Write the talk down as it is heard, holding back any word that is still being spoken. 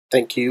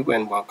Thank you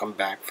and welcome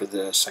back for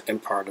the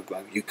second part of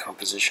my VueJS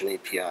Composition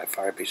API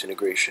Firebase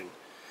integration.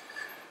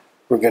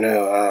 We're going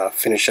to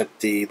finish up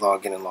the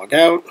login and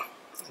logout,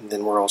 and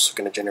then we're also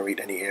going to generate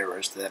any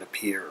errors that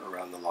appear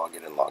around the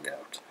login and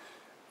logout.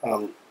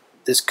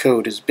 This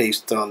code is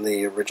based on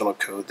the original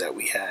code that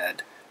we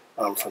had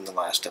from the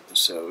last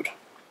episode,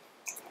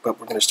 but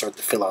we're going to start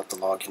to fill out the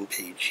login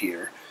page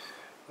here.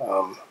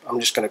 I'm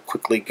just going to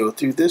quickly go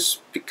through this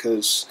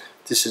because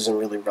this isn't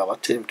really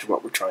relative to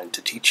what we're trying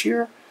to teach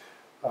here.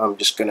 I'm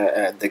just going to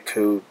add the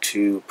code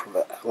to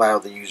allow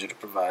the user to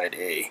provide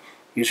a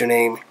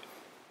username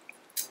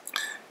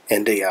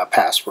and a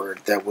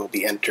password that will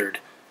be entered,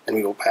 and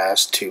we will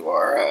pass to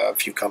our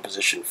Vue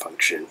composition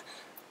function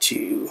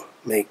to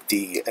make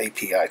the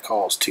API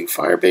calls to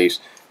Firebase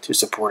to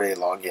support a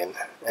login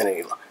and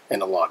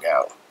a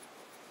logout.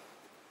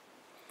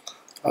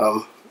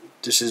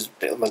 This is,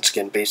 once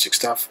again, basic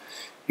stuff.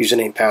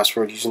 Username,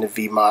 password, using the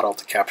V model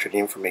to capture the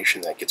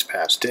information that gets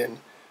passed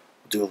in.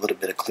 Do a little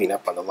bit of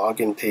cleanup on the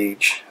login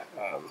page.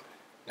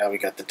 Now we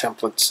got the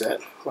template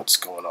set. What's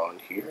going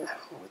on here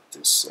with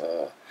this?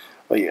 Oh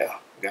yeah,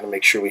 we got to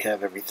make sure we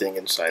have everything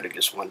inside of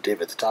just one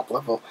div at the top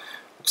level.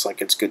 Looks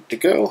like it's good to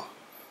go.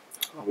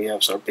 We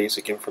have our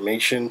basic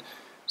information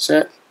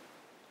set.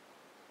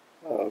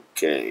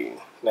 Okay,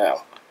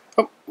 now,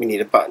 we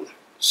need a button.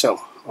 So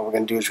what we're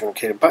going to do is we're going to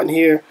create a button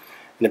here,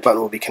 and the button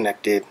will be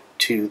connected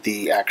to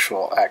the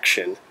actual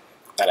action.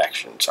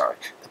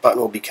 The button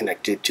will be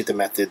connected to the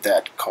method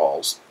that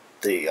calls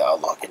the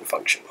login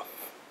function.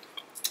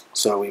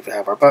 So we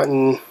have our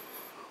button,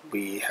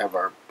 we have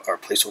our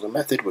placeholder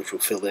method, which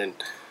we'll fill in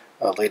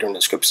later in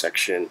the script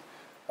section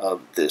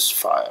of this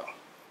file.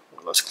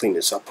 Let's clean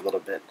this up a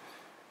little bit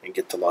and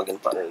get the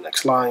login button in the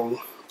next line.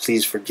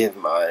 Please forgive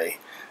my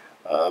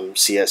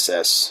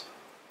CSS.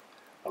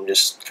 I'm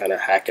just kind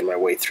of hacking my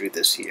way through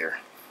this here.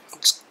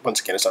 Once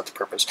again, it's not the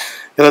purpose.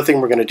 The other thing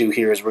we're going to do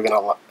here is we're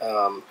going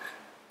to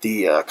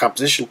the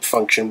composition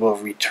function will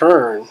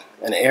return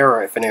an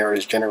error if an error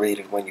is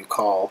generated when you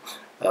call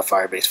a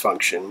Firebase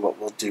function. What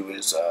we'll do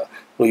is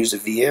we'll use a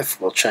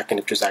VIF, we'll check, and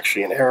if there's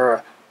actually an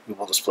error, we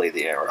will display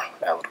the error.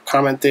 Add a little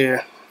comment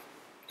there,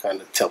 kind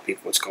of tell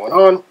people what's going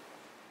on.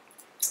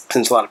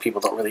 Since a lot of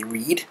people don't really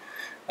read,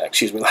 a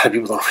lot of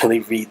people don't really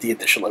read the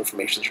additional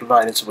information that's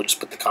provided, so we'll just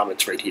put the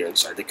comments right here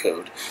inside the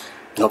code.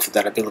 And hopefully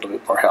that'll be a little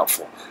bit more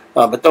helpful.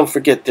 But don't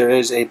forget, there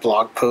is a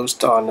blog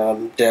post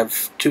on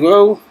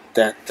dev.to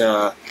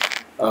that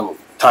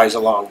ties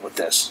along with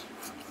this.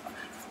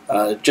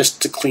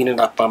 Just to clean it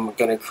up, I'm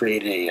going to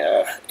create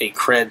a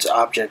creds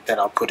object that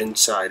I'll put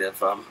inside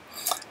of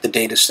the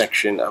data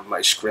section of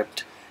my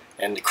script.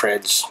 And the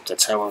creds,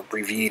 that's how I'm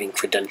abbreviating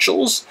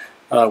credentials,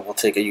 will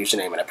take a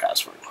username and a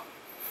password.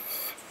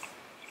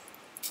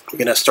 We're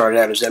going to start it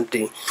out as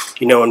empty.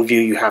 You know, in Vue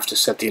you have to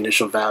set the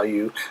initial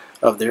value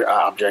of their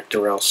object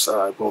or else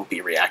it won't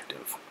be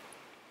reactive.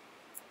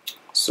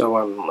 So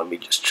let me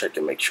just check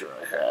and make sure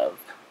I have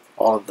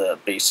all of the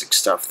basic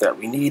stuff that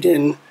we need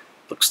in.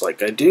 Looks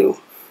like I do.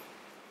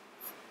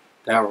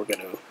 Now we're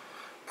going to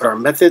put our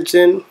methods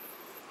in.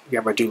 We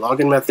have our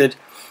doLogin method.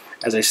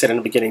 As I said in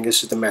the beginning,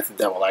 this is the method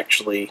that will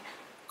actually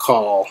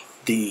call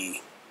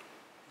the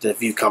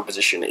Vue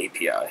Composition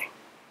API.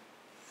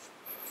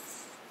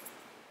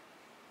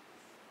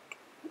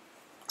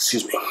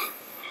 Excuse me.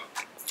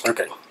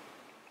 Okay.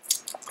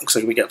 Looks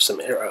like we got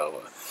some error.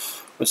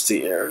 What's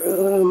the error?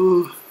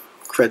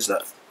 Creds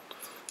not.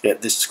 Yeah,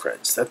 this is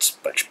creds. That's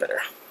much better.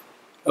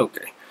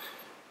 Okay.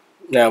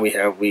 Now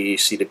we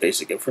see the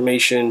basic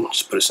information.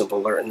 Just put a simple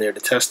alert in there to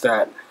test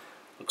that.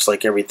 Looks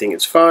like everything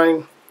is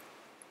fine.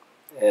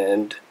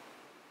 And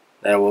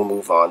now we'll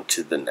move on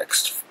to the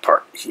next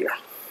part here.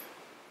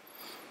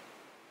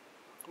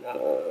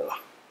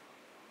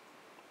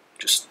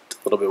 Just a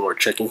little bit more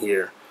checking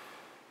here.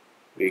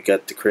 We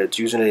got the creds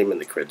username and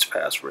the creds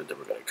password that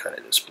we're going to kind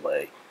of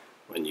display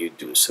when you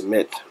do a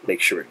submit.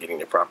 Make sure we're getting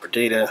the proper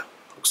data.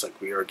 Looks like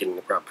we are getting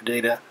the proper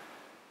data.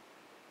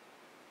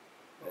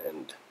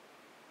 And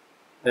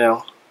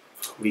now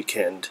we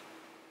can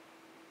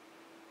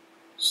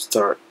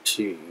start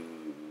to,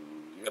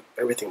 yep,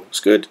 everything looks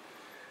good.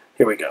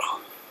 Here we go.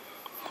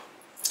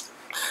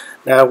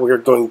 Now we're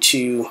going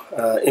to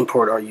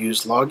import our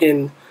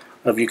useLogin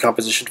Vue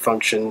composition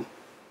function.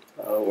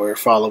 We're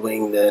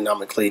following the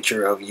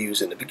nomenclature of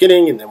use in the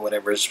beginning and then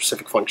whatever is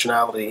specific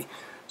functionality.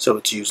 So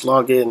it's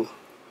useLogin.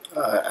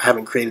 I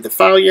haven't created the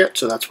file yet,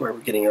 so that's where we're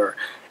getting our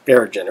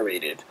error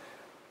generated.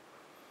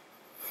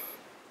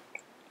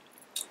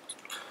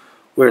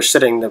 We're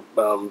setting the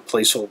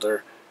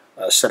placeholder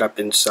set up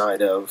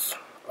inside of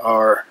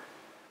our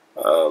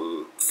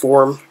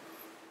form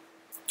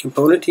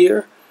component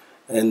here,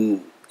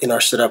 and in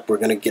our setup we're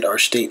going to get our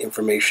state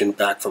information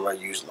back from our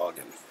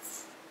useLogin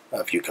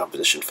Vue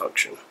composition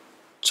function.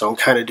 So I'm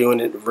kind of doing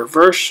it in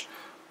reverse,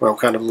 where I'm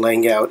kind of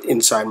laying out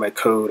inside my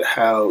code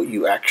how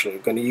you actually are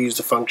going to use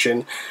the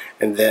function,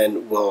 and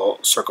then we'll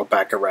circle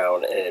back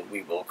around and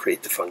we will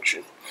create the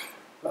function.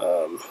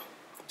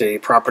 The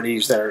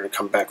properties that are going to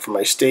come back from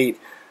my state,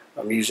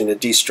 I'm using a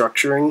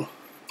destructuring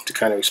to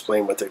kind of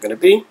explain what they're going to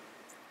be.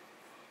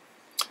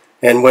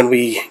 And when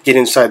we get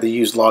inside the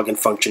use login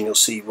function, you'll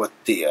see what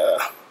the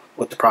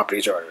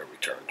properties are that are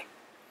returned.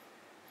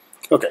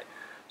 Okay,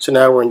 so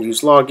now we're in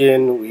use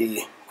login.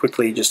 We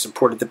quickly just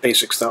imported the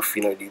basic stuff.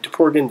 You need to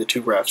port in the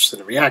 2 refs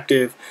and the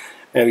reactive,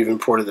 and we've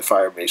imported the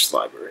Firebase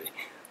library.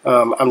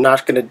 I'm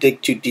not going to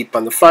dig too deep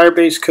on the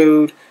Firebase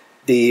code.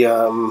 The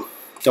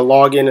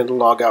login and the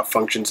logout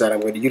functions that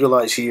I'm going to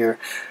utilize here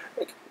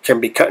can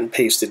be cut and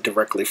pasted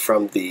directly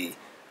from the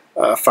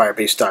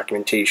Firebase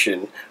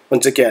documentation.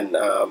 Once again,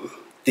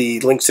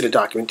 the links to the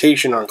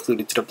documentation are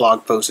included to the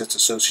blog post that's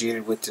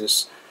associated with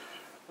this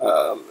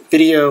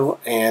video,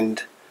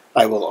 and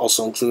I will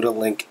also include a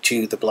link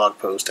to the blog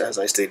post, as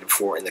I stated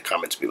before, in the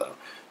comments below.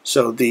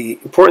 So the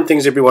important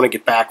things that we want to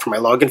get back from my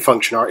login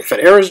function are if an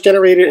error is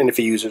generated and if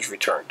a user is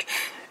returned.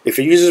 If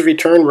a user is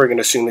returned, we're going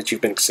to assume that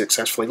you've been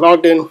successfully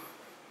logged in.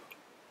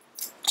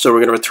 So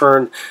we're going to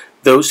return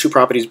those 2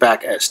 properties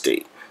back as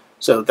state.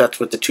 So that's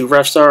what the 2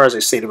 refs are, as I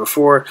stated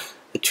before.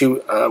 The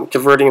 2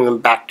 converting them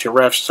back to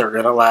refs are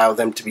going to allow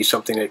them to be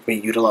something that can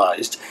be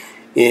utilized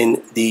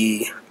in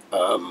the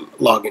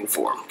login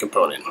form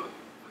component.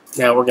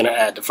 Now we're going to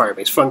add the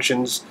Firebase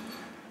functions,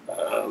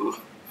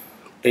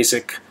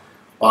 basic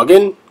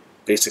login,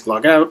 basic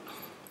logout.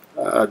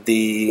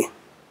 The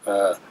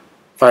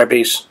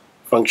Firebase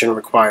function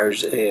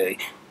requires a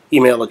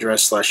email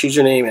address /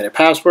 username and a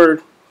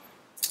password.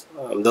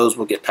 Those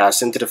will get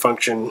passed into the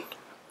function.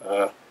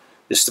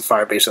 This is the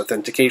Firebase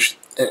authentication.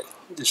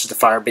 This is the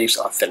Firebase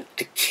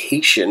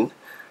authentication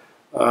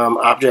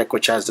object,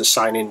 which has the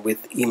sign in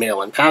with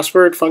email and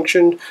password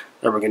function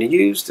that we're going to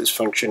use. This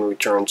function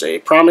returns a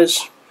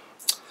promise,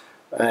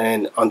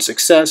 and on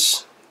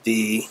success,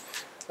 the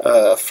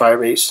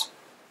Firebase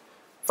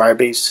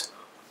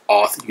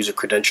auth user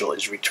credential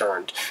is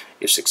returned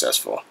if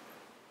successful.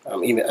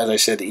 As I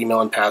said, the email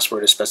and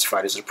password is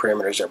specified as the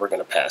parameters that we're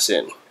going to pass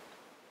in.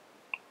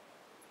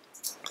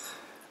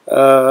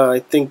 I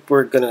think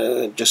we're going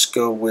to just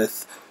go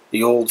with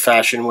the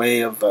old-fashioned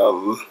way of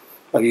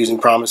using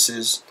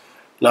promises.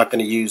 I'm not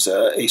going to use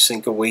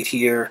async await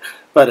here,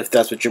 but if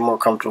that's what you're more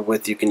comfortable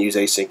with, you can use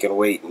async and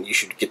await, and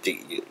you'll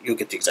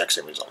get the exact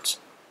same results.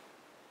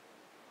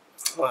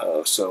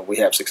 So we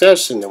have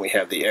success, and then we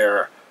have the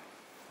error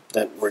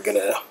that we're going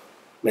to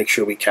make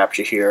sure we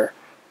capture here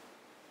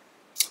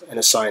and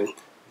assign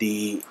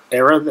the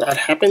error that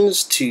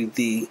happens to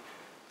the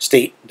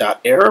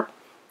state.error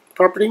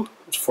property.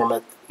 Let's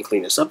format and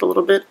clean this up a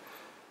little bit.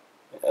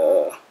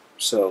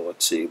 So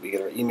let's see, we get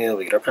our email,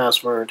 we get our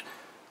password,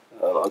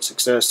 on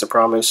success, the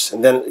promise.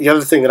 And then the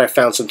other thing that I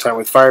found sometime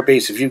with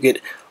Firebase, if you get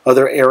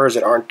other errors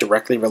that aren't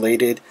directly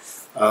related,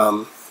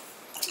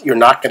 you're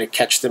not going to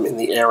catch them in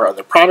the error of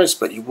the promise,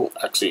 but you will,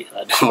 actually,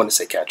 I didn't want to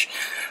say catch.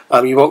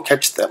 You won't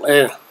catch them.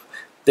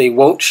 They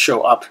won't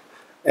show up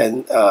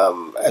and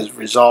as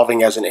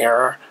resolving as an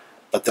error,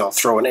 but they'll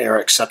throw an error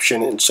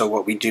exception. And so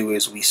what we do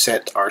is we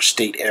set our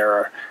state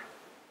error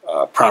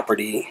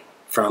property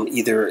from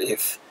either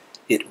if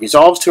it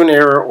resolves to an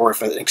error or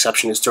if an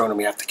exception is thrown and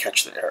we have to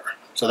catch the error.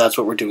 So that's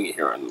what we're doing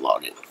here on the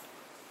login.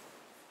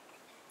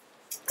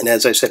 And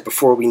as I said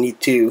before, we need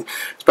to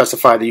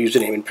specify the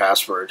username and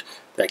password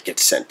that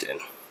gets sent in.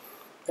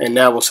 And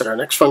now we'll set our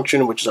next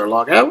function, which is our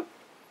logout,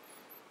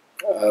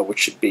 which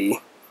should be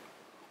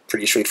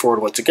pretty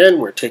straightforward. Once again,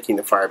 we're taking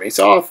the Firebase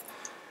auth,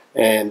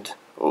 and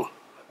what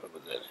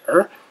was that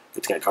error?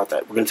 Good thing I caught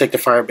that. We're going to take the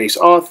Firebase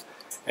auth,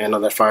 and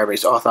on that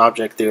Firebase auth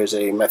object, there's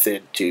a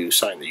method to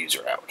sign the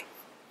user out.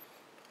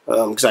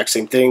 Exact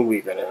same thing.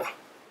 We're going to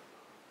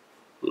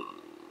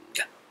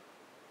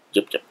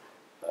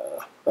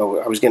oh,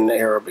 I was getting an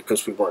error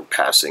because we weren't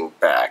passing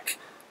back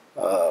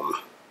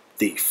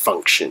the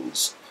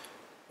functions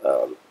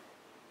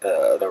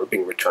that were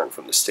being returned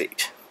from the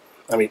state.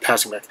 I mean,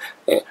 passing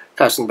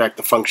back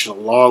the function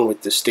along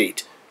with the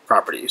state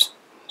properties.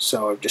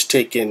 So I've just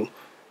taken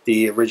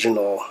the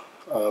original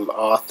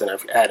auth and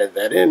I've added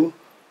that in.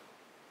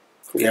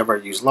 We have our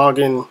use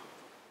login.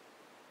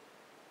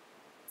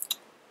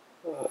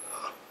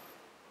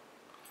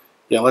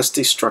 Yeah, let's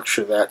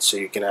destructure that so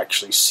you can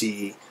actually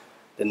see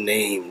the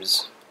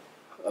names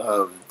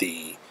of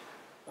the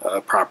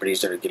properties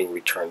that are getting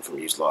returned from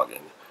use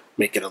login.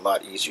 Make it a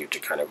lot easier to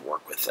kind of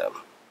work with them.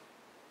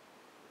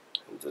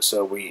 And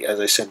so we, as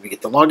I said, we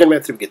get the login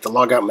method, we get the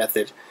logout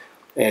method,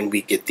 and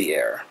we get the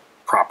error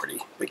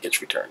property that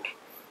gets returned.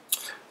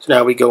 So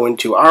now we go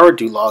into our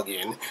do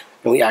login,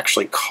 and we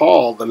actually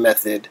call the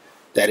method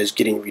that is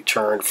getting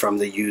returned from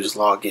the use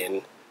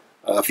login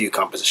view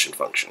composition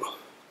function.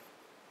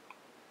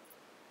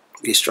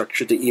 We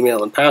structure the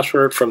email and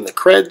password from the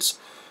creds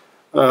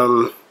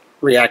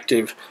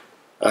reactive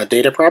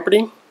data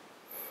property.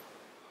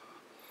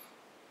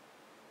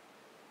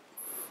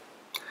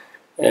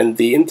 And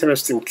the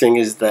interesting thing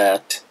is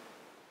that,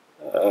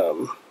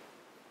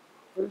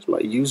 where's my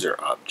user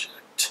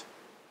object?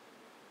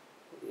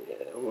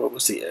 Yeah, what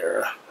was the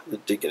error?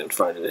 Dig in and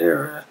find an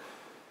error.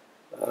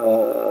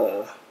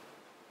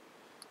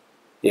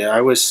 Yeah,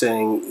 I was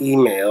saying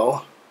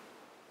email.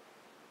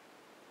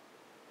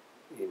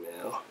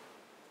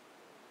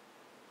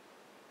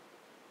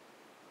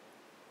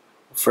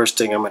 First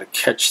thing, I'm going to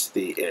catch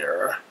the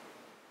error.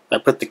 I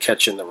put the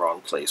catch in the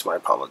wrong place, my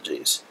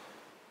apologies.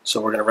 So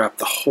we're going to wrap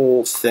the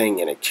whole thing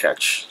in a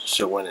catch,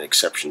 so when an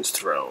exception is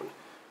thrown,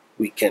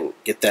 we can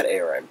get that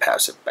error and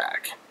pass it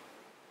back.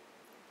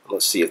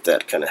 Let's see if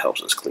that kind of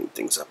helps us clean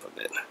things up a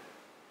bit.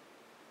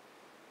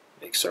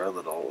 Makes our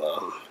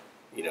little,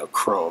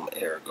 Chrome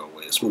error go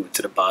away. Let's move it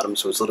to the bottom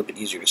so it's a little bit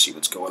easier to see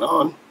what's going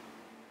on.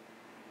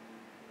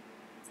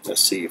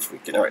 Let's see if we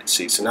can, alright,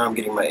 see, so now I'm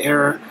getting my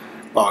error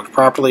logged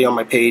properly on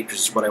my page, which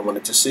is what I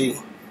wanted to see.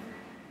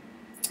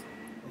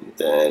 And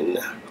then,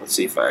 let's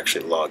see if I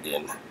actually log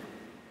in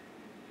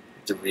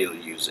the real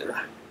user.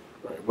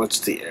 Right, what's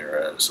the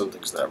error?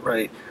 Something's not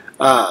right.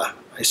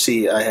 I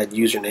see I had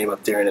username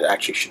up there and it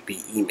actually should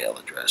be email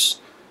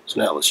address. So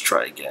now let's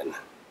try again.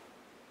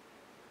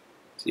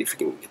 See if we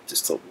can get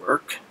this to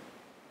work.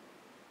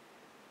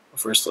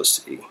 First, let's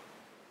see.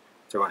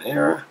 Throw an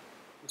error.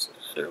 Let's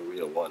add a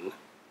real one.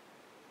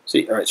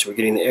 See, alright, so we're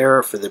getting the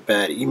error for the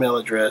bad email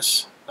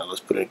address. Now let's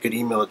put in a good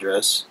email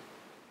address.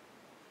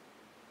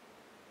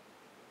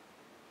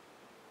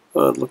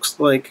 Well, it looks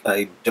like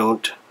I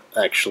don't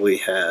actually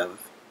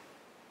have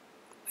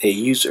a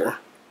user.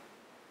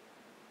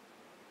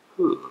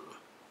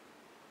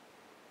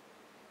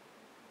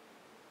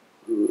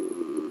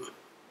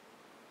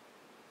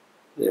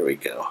 There we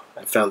go.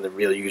 I found the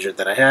real user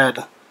that I had.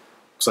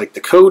 Looks like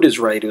the code is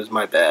right. It was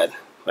my bad.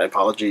 My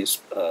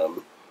apologies.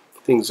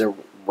 Things are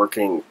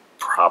working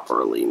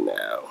properly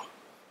now.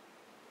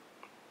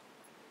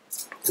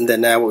 And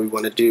then now what we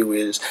want to do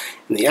is,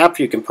 in the app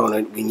view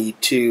component, we need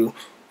to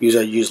use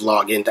our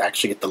useLogin to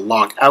actually get the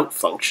logout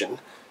function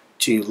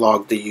to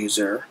log the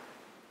user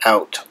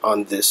out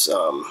on this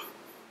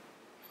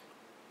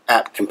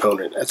app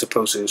component, as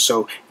opposed to,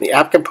 so in the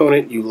app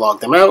component you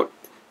log them out,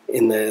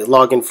 in the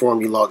login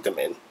form you log them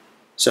in.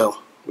 So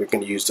we're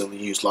going to use the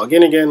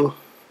useLogin again.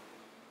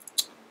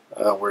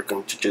 We're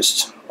going to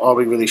just, all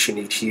we really should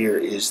need here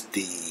is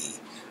the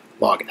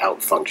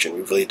logout function.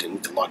 We really didn't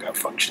need the logout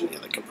function in the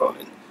other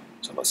component.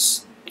 So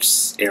let's,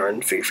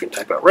 Aaron, figure if we can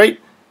type out right.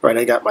 Alright,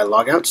 I got my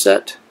logout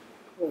set.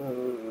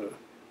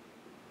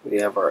 We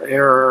have our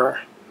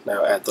error.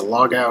 Now add the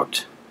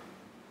logout.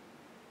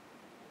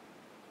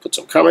 Put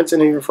some comments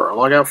in here for our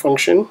logout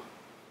function.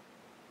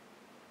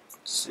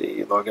 Let's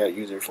see, logout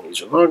user from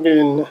user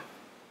login.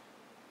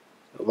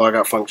 The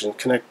logout function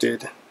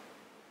connected.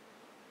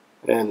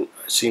 And it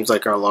seems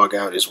like our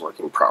logout is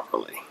working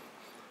properly,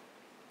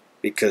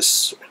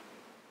 because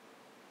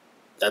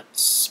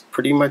that's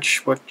pretty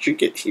much what you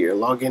get here.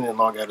 Login and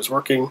logout is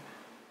working.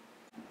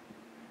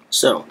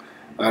 So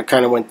I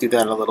kind of went through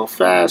that a little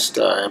fast.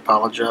 I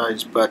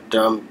apologize, but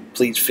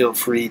please feel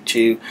free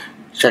to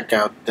check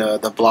out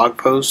the blog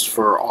post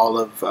for all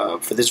of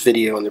for this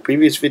video and the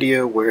previous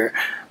video, where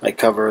I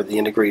cover the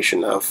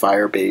integration of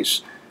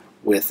Firebase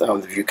with the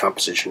Vue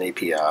Composition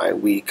API.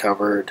 We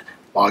covered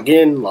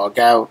login,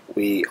 logout.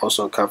 We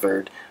also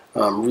covered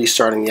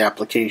restarting the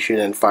application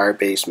and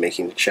Firebase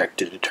making the check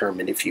to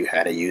determine if you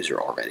had a user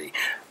already.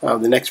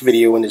 The next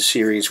video in this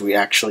series, we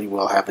actually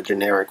will have a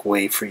generic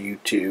way for you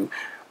to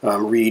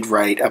read,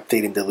 write,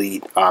 update, and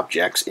delete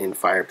objects in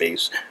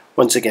Firebase.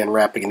 Once again,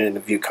 wrapping it in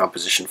a Vue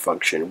composition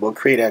function. We'll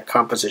create a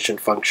composition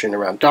function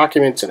around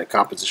documents and a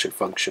composition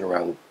function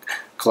around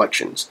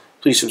collections.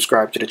 Please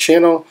subscribe to the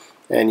channel,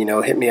 and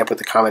hit me up with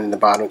a comment in the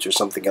bottom if there's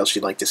something else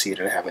you'd like to see that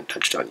I haven't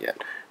touched on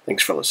yet.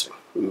 Thanks for listening.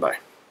 Bye.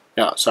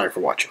 Sorry for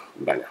watching.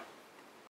 Bye now.